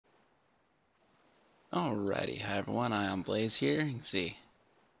Alrighty, hi everyone, I am Blaze here. You can see.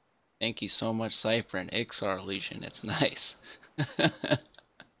 Thank you so much, Cypher and XR illusion. It's nice.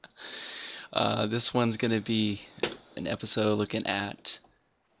 This one's gonna be an episode looking at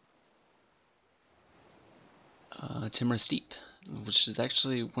Timorous Deep, which is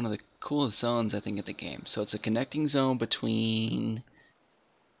actually one of the coolest zones I think in the game. So it's a connecting zone between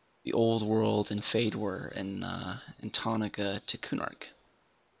the old world and Fadewar and Tonica to Kunark.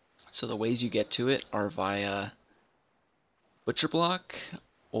 So the ways you get to it are via Butcher Block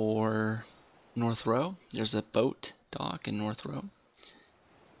or North Row. There's a boat dock in North Row.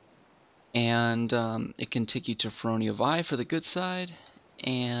 And it can take you to Feronia Vi for the good side,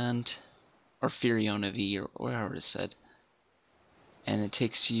 and or Furiona V, or whatever it's said. And it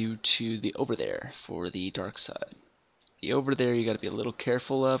takes you to the Over There for the dark side. The Over There you got to be a little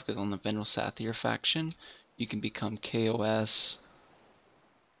careful of, because on the Veneral Sathir faction, you can become KOS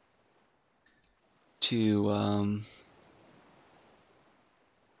to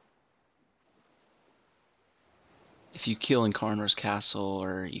if you kill in Karnor's Castle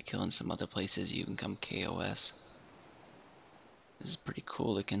or you kill in some other places, you can become KOS. This is pretty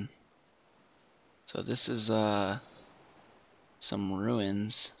cool looking. So this is some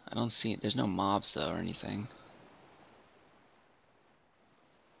ruins. I don't see it. There's no mobs though or anything.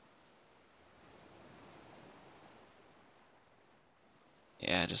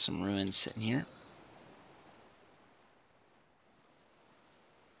 Yeah, just some ruins sitting here.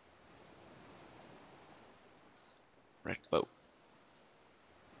 Wrecked boat.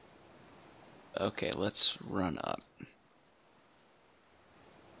 Okay, let's run up.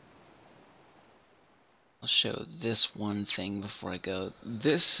 I'll show this one thing before I go.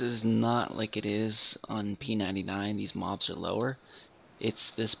 This is not like it is on P99. These mobs are lower.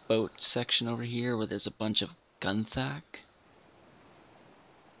 It's this boat section over here where there's a bunch of Gunthak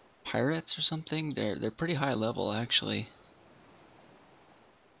pirates or something. They're pretty high level actually.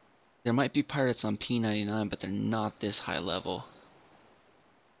 There might be pirates on P99, but they're not this high level.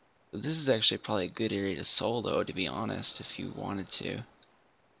 So this is actually probably a good area to solo, to be honest, if you wanted to. You're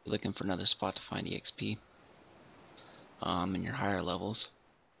looking for another spot to find EXP. In your higher levels.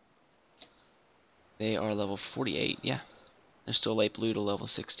 They are level 48, yeah. They're still light blue to level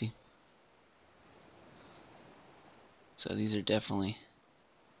 60. So these are definitely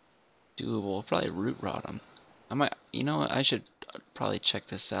doable. I'll probably root rot them. I might, you know what, I should probably check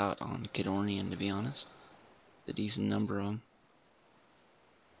this out on Kidornian, to be honest. A decent number of them.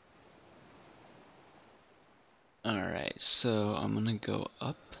 Alright, so I'm gonna go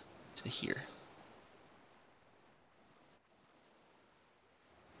up to here.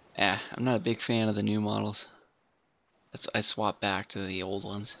 I'm not a big fan of the new models. I swapped back to the old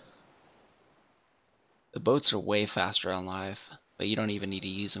ones. The boats are way faster on live, but you don't even need to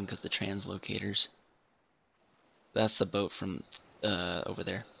use them because the translocators. That's the boat from over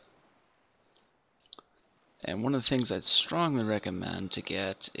there. And one of the things I'd strongly recommend to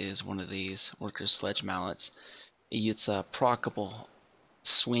get is one of these Workers Sledge Mallets. It's a proccable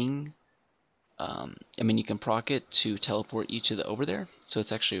swing. I mean, you can proc it to teleport you to the Over There, so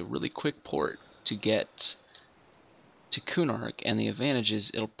it's actually a really quick port to get to Kunark, and the advantage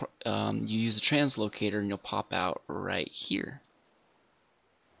is you use a translocator and you'll pop out right here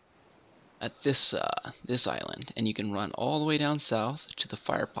at this island, and you can run all the way down south to the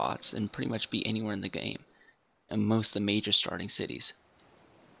fire pots and pretty much be anywhere in the game, and most of the major starting cities.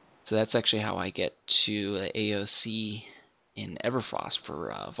 So that's actually how I get to the AOC in Everfrost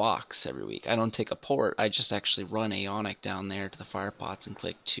for Vox every week. I don't take a port, I just actually run Aeonic down there to the fire pots and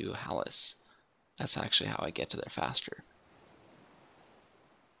click to Hallis. That's actually how I get to there faster.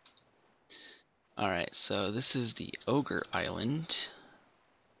 Alright, so this is the Ogre Island.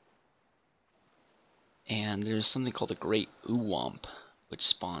 And there's something called the Great Uwamp, which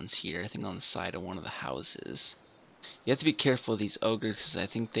spawns here, I think on the side of one of the houses. You have to be careful of these ogres because I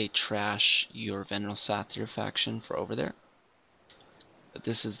think they trash your Veneral Sathir faction for over there. But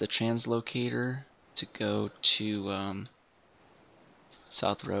this is the translocator to go to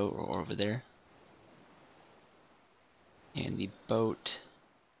South Row or over there. And the boat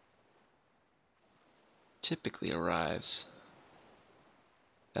typically arrives.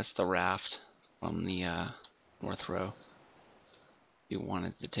 That's the raft from the North Row. If you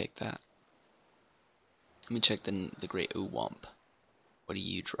wanted to take that. Let me check the Great Uwamp. What do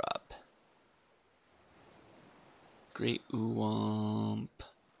you drop? Great Uwamp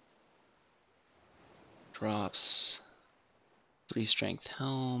drops 3 strength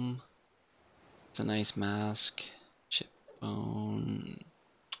helm. It's a nice mask. Chip bone.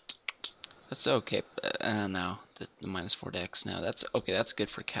 That's okay. No, the -4 dex. No, that's okay. That's good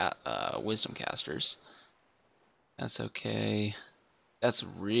for wisdom casters. That's okay. That's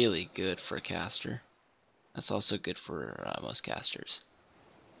really good for a caster. That's also good for most casters.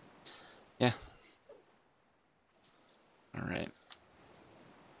 Yeah. All right.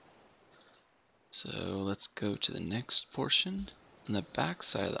 So let's go to the next portion. On the back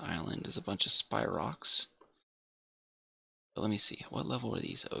side of the island is a bunch of spy rocks. But let me see. What level are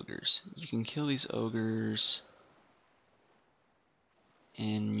these ogres? You can kill these ogres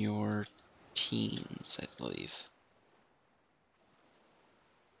in your teens, I believe.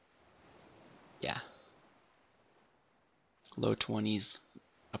 Yeah. Low 20s,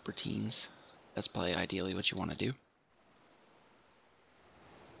 upper teens. That's probably ideally what you want to do.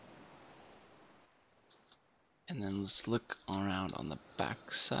 And then let's look around on the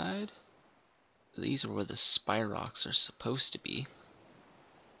back side. These are where the spy rocks are supposed to be.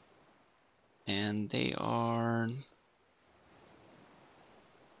 And they are...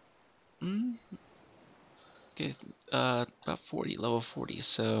 okay, about 40, level 40.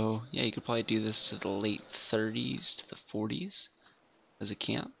 So, yeah, you could probably do this to the late 30s to the 40s as a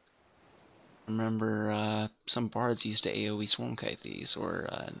camp. Remember, some bards used to AoE swarm kite these, or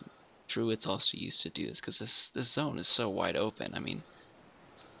druids also used to do this, because this zone is so wide open. I mean,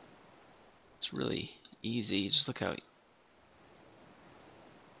 it's really easy. Just look how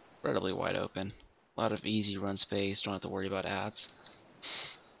incredibly wide open. A lot of easy run space, don't have to worry about ads.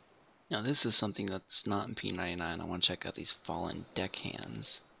 Now this is something that's not in P99. I want to check out these fallen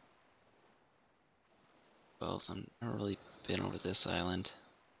deckhands. Well, I've never really been over this island.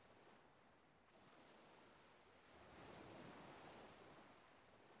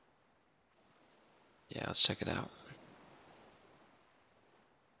 Yeah, let's check it out.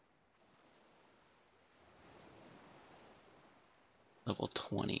 Level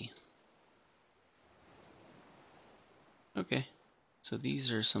 20. Okay, so these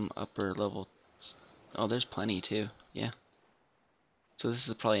are some upper level. Oh, there's plenty too. Yeah. So this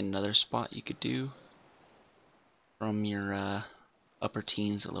is probably another spot you could do from your upper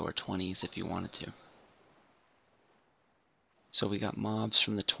teens or lower 20s if you wanted to. So we got mobs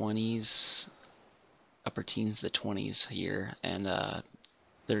from the 20s, upper teens to the 20s here, and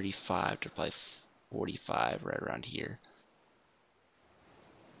 35 to probably 45 right around here.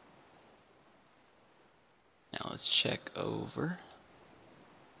 Now let's check over.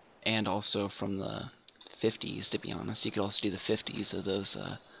 And also from the 50s, to be honest. You could also do the 50s of those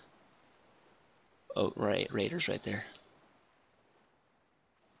oh, right, raiders right there.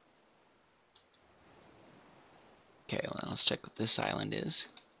 Okay, well, let's check what this island is.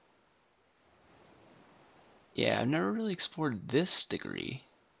 Yeah, I've never really explored this degree.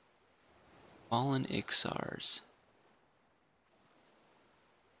 Fallen Ixars.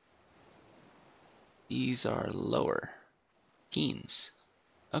 These are lower. Teens.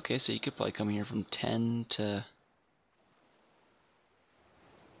 Okay, so you could probably come here from 10 to...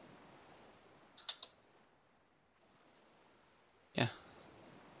 yeah.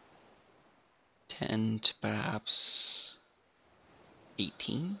 10 to perhaps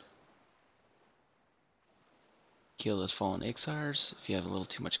 18? Kill those Fallen Ixars if you have a little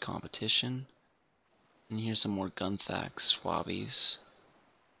too much competition. And here's some more Gunthax Swabbies.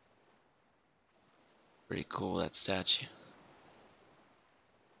 Pretty cool, that statue.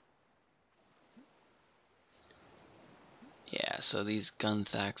 Yeah, so these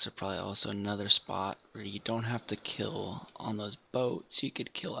Gunthax are probably also another spot where you don't have to kill on those boats. You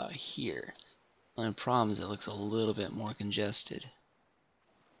could kill out here. The only problem is it looks a little bit more congested.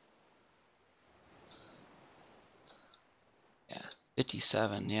 Yeah,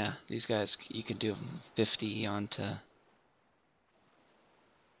 57, yeah. These guys, you could do 50 onto...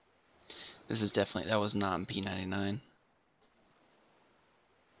 this is definitely, that was not in P99.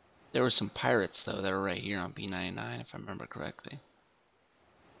 There were some pirates, though, that were right here on P99, if I remember correctly.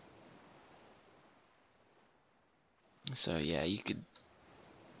 So, yeah, you could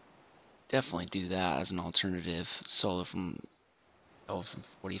definitely do that as an alternative. Solo from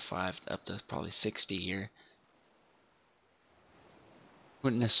 45 up to probably 60 here.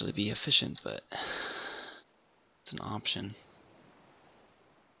 Wouldn't necessarily be efficient, but it's an option.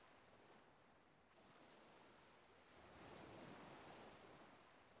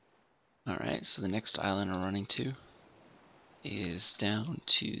 Alright, so the next island we're running to is down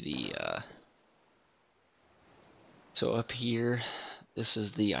to the, so up here, this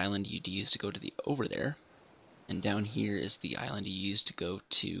is the island you'd use to go to the over there, and down here is the island you use to go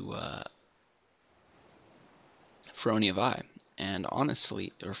to Feronia Vi, and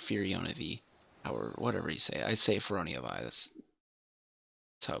honestly, or Furiona V, or whatever you say. I say Feronia Vi. That's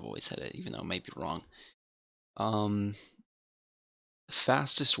That's how I've always said it, even though it may be wrong. The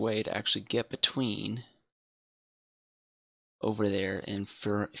fastest way to actually get between over there in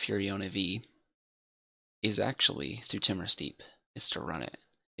Furiona V is actually through Timorous Deep. It's to run it.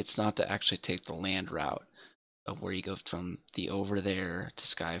 It's not to actually take the land route of where you go from the over there to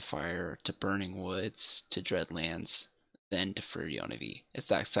Skyfire to Burning Woods to Dreadlands, then to Furiona V.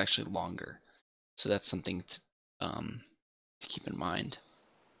 That's actually longer. So that's something to keep in mind.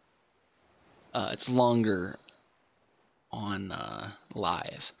 It's longer on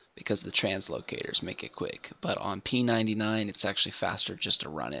live because the translocators make it quick, but on P99 it's actually faster just to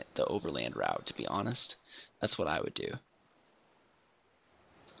run it the overland route, to be honest. That's what I would do.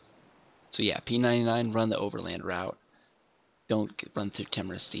 So yeah, P99, run the overland route. Don't run through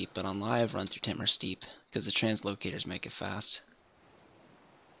Timorous Deep, but on live, run through Timorous Deep because the translocators make it fast.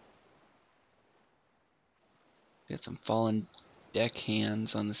 Got some fallen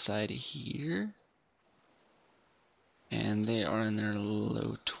deckhands on the side of here. And they are in their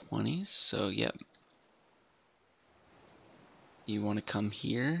low 20s, so yep. You want to come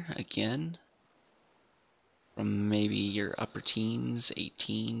here again from maybe your upper teens,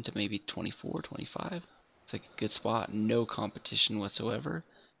 18 to maybe 24, 25. It's like a good spot, no competition whatsoever.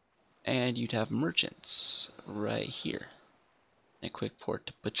 And you'd have merchants right here. And a quick port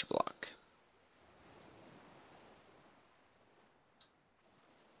to Butcher Block.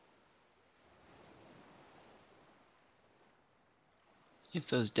 If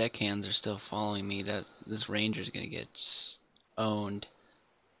those deckhands are still following me, this ranger's gonna get owned.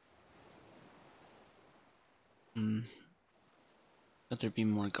 Let there be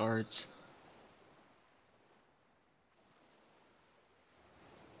more guards.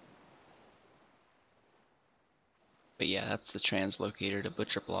 But yeah, that's the translocator to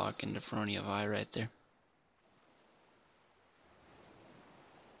Butcher Block and to Feronia Vi right there.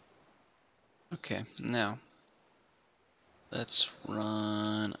 Okay, now let's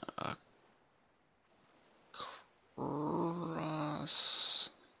run across.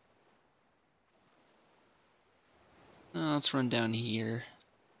 No, let's run down here.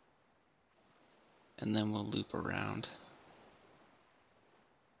 And then we'll loop around.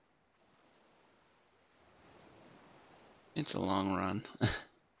 It's a long run.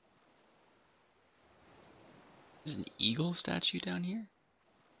 There's an eagle statue down here?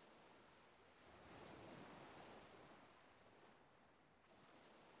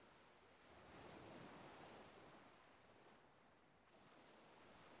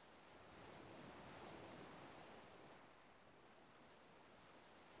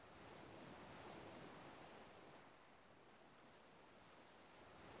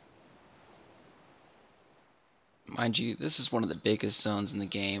 Mind you, this is one of the biggest zones in the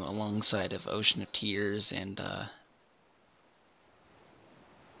game, alongside of Ocean of Tears and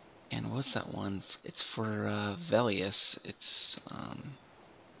what's that one? It's for Velius. It's I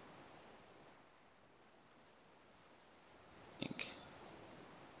think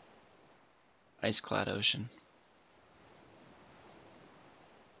Ice-Clad Ocean.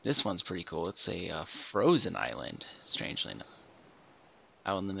 This one's pretty cool. It's a frozen island, strangely enough,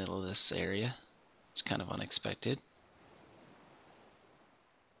 out in the middle of this area. It's kind of unexpected.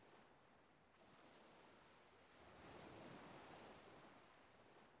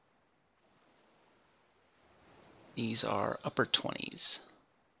 These are upper 20s.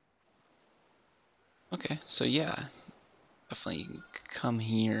 Okay, so yeah, definitely you can come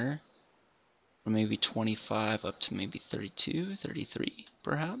here from maybe 25 up to maybe 32, 33,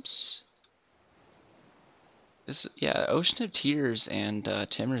 perhaps. Yeah, Ocean of Tears and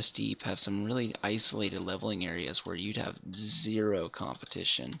Timorous Deep have some really isolated leveling areas where you'd have zero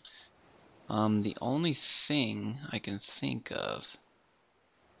competition. The only thing I can think of,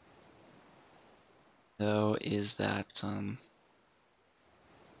 though, is that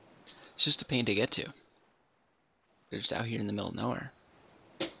it's just a pain to get to. They're just out here in the middle of nowhere.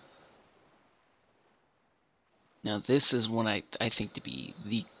 Now this is one I think to be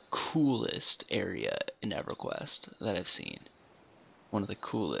the coolest area in EverQuest that I've seen. One of the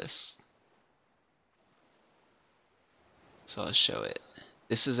coolest. So I'll show it.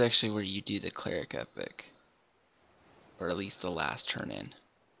 This is actually where you do the Cleric Epic. Or at least the last turn in.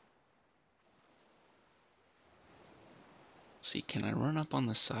 See, can I run up on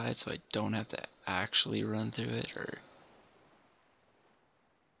the side so I don't have to actually run through it, or?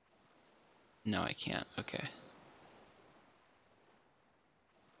 No, I can't. Okay.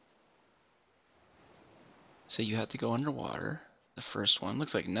 So you have to go underwater. The first one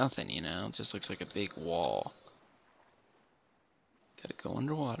looks like nothing, you know? It just looks like a big wall. Gotta go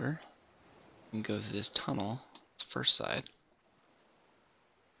underwater and go through this tunnel. It's first side.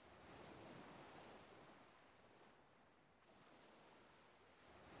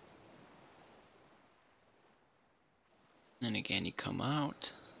 And again, you come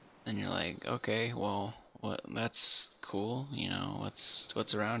out, and you're like, okay, well, that's cool, you know,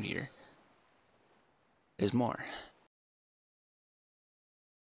 what's around here? There's more.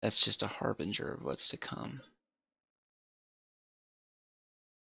 That's just a harbinger of what's to come.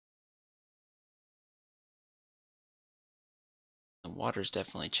 The water's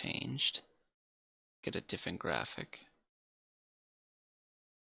definitely changed. Get a different graphic.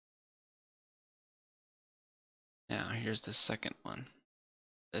 Now, here's the second one.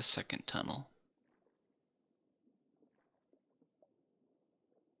 The second tunnel.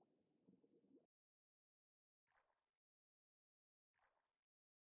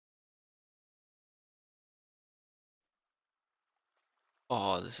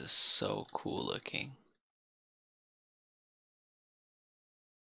 Oh, this is so cool looking.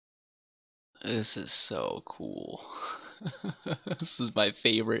 This is so cool. This is my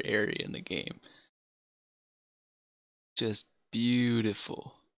favorite area in the game. Just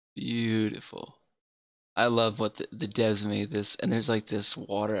beautiful. Beautiful. I love what the devs made this. And there's like this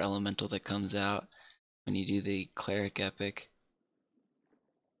water elemental that comes out when you do the cleric epic.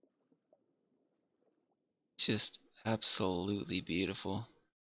 Just absolutely beautiful.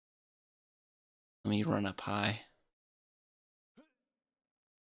 Let me run up high.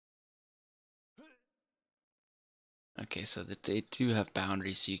 Okay, so that they do have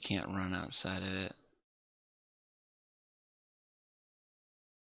boundaries, so you can't run outside of it.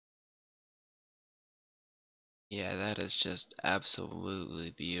 Yeah, that is just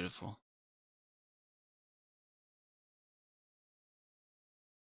absolutely beautiful.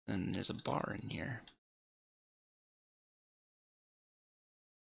 And there's a bar in here.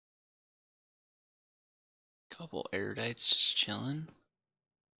 Couple erudites just chilling.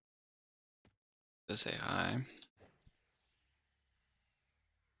 Go say hi.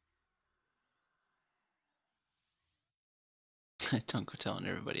 Don't go telling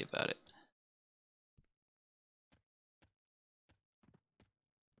everybody about it.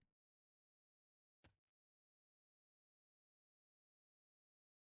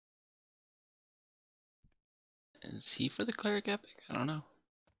 Is he for the cleric epic? I don't know.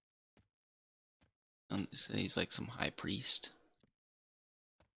 So he's like some high priest.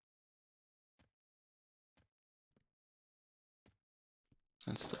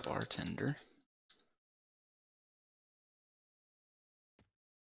 That's the bartender.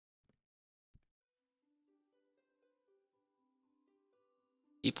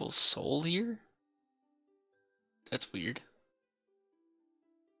 People's soul here? That's weird.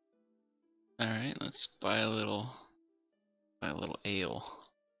 Alright, let's buy a little ale.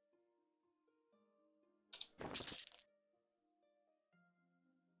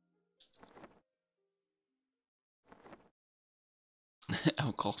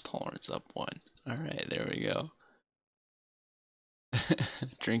 Alcohol tolerance up 1. Alright, there we go.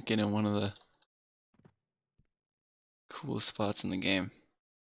 Drinking in one of the coolest spots in the game.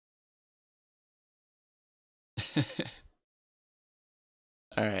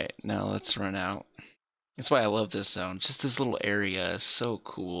 Alright, now let's run out. That's why I love this zone. Just this little area is so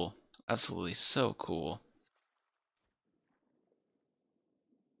cool. Absolutely so cool.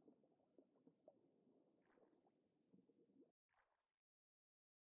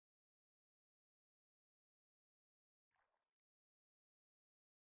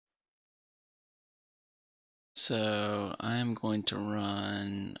 So I'm going to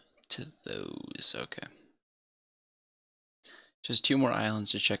run to those. Okay. Just 2 more islands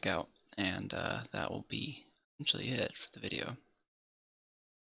to check out, and that will be essentially it for the video.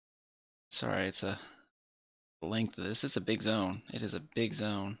 Sorry, it's the length of this. It's a big zone. It is a big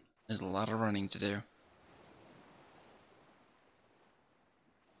zone. There's a lot of running to do.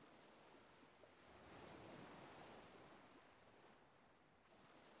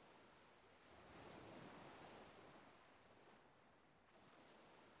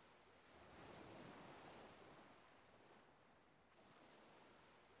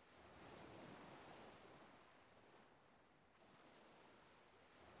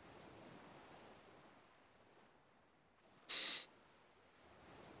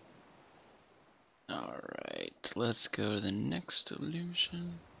 Alright, let's go to the next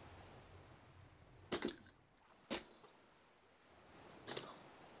illusion.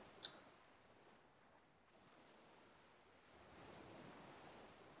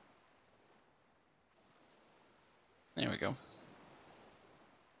 There we go.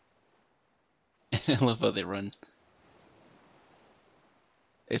 I love how they run.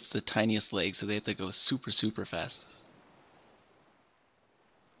 It's the tiniest leg, so they have to go super, super fast.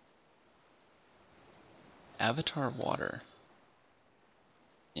 Avatar water.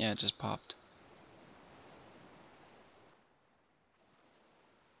 Yeah, it just popped.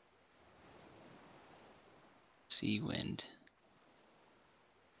 Sea wind.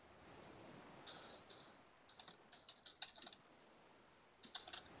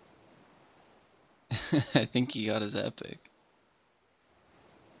 I think he got his epic.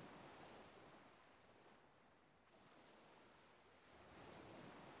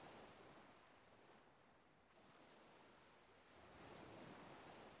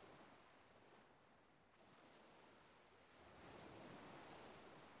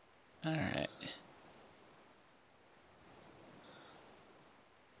 Alright.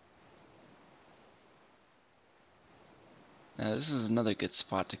 Now this is another good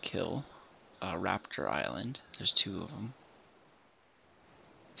spot to kill. Raptor Island. There's 2 of them.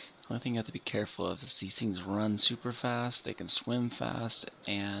 The only thing you have to be careful of is these things run super fast, they can swim fast,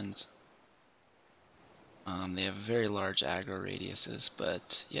 and they have very large aggro radiuses,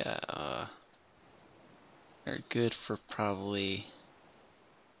 but yeah, they're good for probably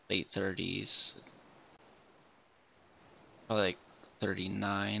late 30s, probably like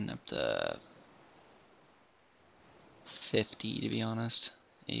 39 up to 50 to be honest.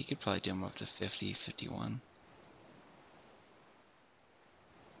 Yeah, you could probably do them up to 50, 51.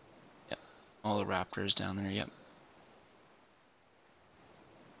 Yep, all the raptors down there, yep.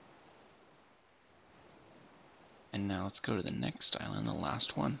 And now let's go to the next island, the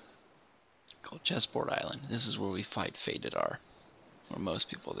last one, called Chessboard Island. This is where we fight Faded R, or most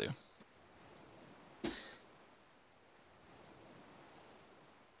people do.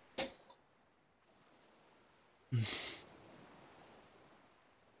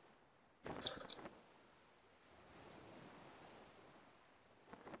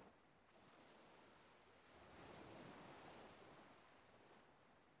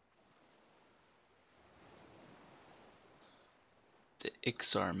 The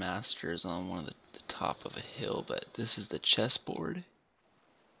Ixar Master is on one of the top of a hill, but this is the chessboard.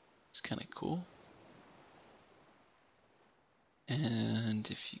 It's kind of cool. And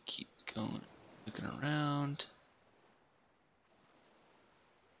if you keep going, looking around,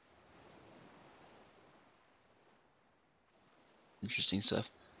 interesting stuff.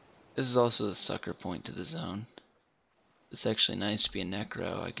 This is also the sucker point to the zone. It's actually nice to be a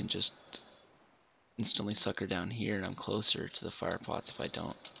necro. I can just instantly sucker down here and I'm closer to the fire pots if I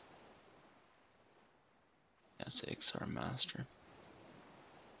don't. That's the Ixar Master.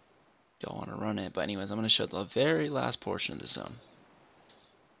 Don't want to run it, but anyways, I'm going to show the very last portion of the zone.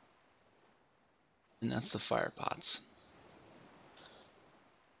 And that's the fire pots.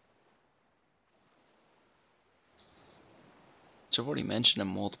 So I've already mentioned them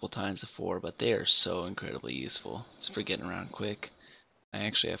multiple times before, but they are so incredibly useful just for getting around quick. I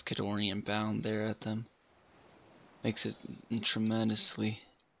actually have Kadorian bound there at them. Makes it tremendously.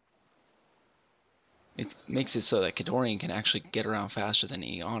 It makes it so that Kadorian can actually get around faster than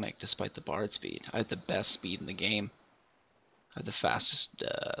Aeonic despite the Bard speed. I have the best speed in the game. I have the fastest,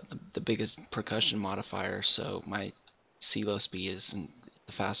 the biggest percussion modifier, so my CeeLo speed isn't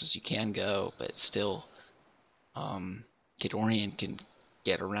the fastest you can go, but still, Kadorian can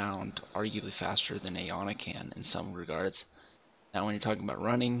get around arguably faster than Aeonic can in some regards. Now, when you're talking about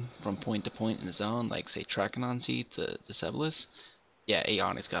running from point to point in a zone, like say Trachanon Seed to the Sebelis, yeah,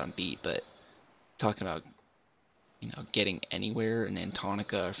 Aeonic's got him beat, but talking about getting anywhere in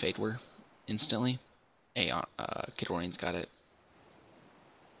Antonica or Fadewar instantly, Kadorian's got it.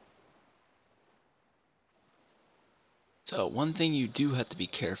 So one thing you do have to be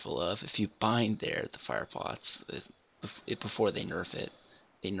careful of if you bind there at the fire pots, before they nerf it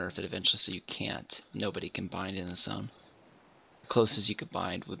eventually, so you can't. Nobody can bind in the zone. The closest you could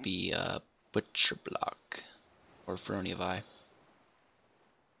bind would be Butcher Block or Feroni of Eye.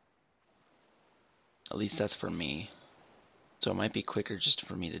 At least that's for me. So it might be quicker just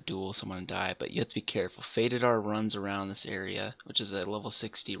for me to duel someone and die, but you have to be careful. Faded R runs around this area, which is a level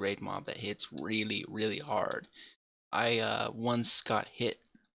 60 raid mob that hits really, really hard. I once got hit,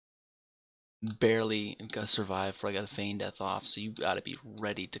 barely got survived before I got a feign death off, so you gotta be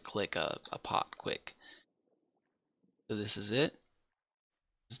ready to click a pot quick. So this is it.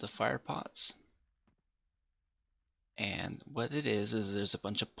 This is the fire pots. And what it is there's a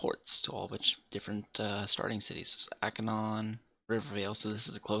bunch of ports to all which different starting cities. Akanon, Rivervale, so this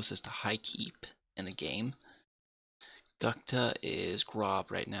is the closest to High Keep in the game. Gukta is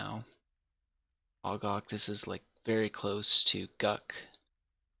Grob right now. Ogok, this is like very close to Guk.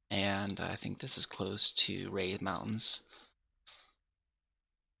 And I think this is close to Wraith Mountains.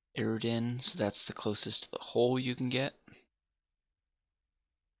 Irudin, so that's the closest to the hole you can get.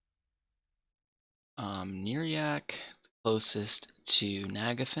 Niryak, closest to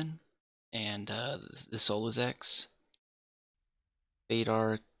Nagafin and the Solazex.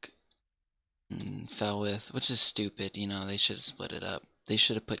 Fadark, and fell with, which is stupid. You know, they should have split it up. They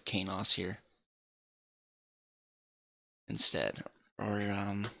should have put Kanos here instead, or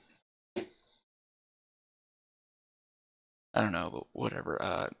I don't know, but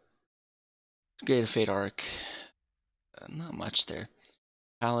whatever. Greater Fate arc, not much there.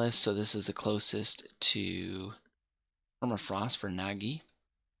 Palace, so this is the closest to Permafrost for Nagi.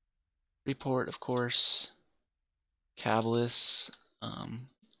 Report, of course. Cabilis,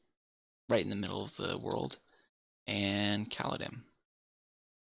 right in the middle of the world, and Caladim.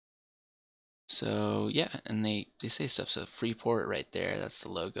 So yeah, and they say stuff. So Freeport right there, that's the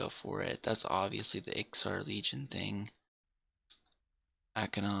logo for it. That's obviously the Ixar Legion thing.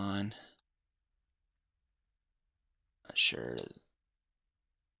 Akanon. Not sure.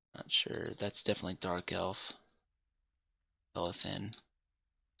 Not sure. That's definitely Dark Elf. Telethin.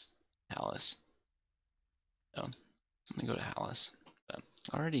 Hallis. So I'm gonna go to Hallis. But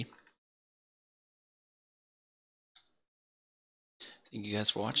alrighty. Thank you guys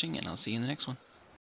for watching, and I'll see you in the next one.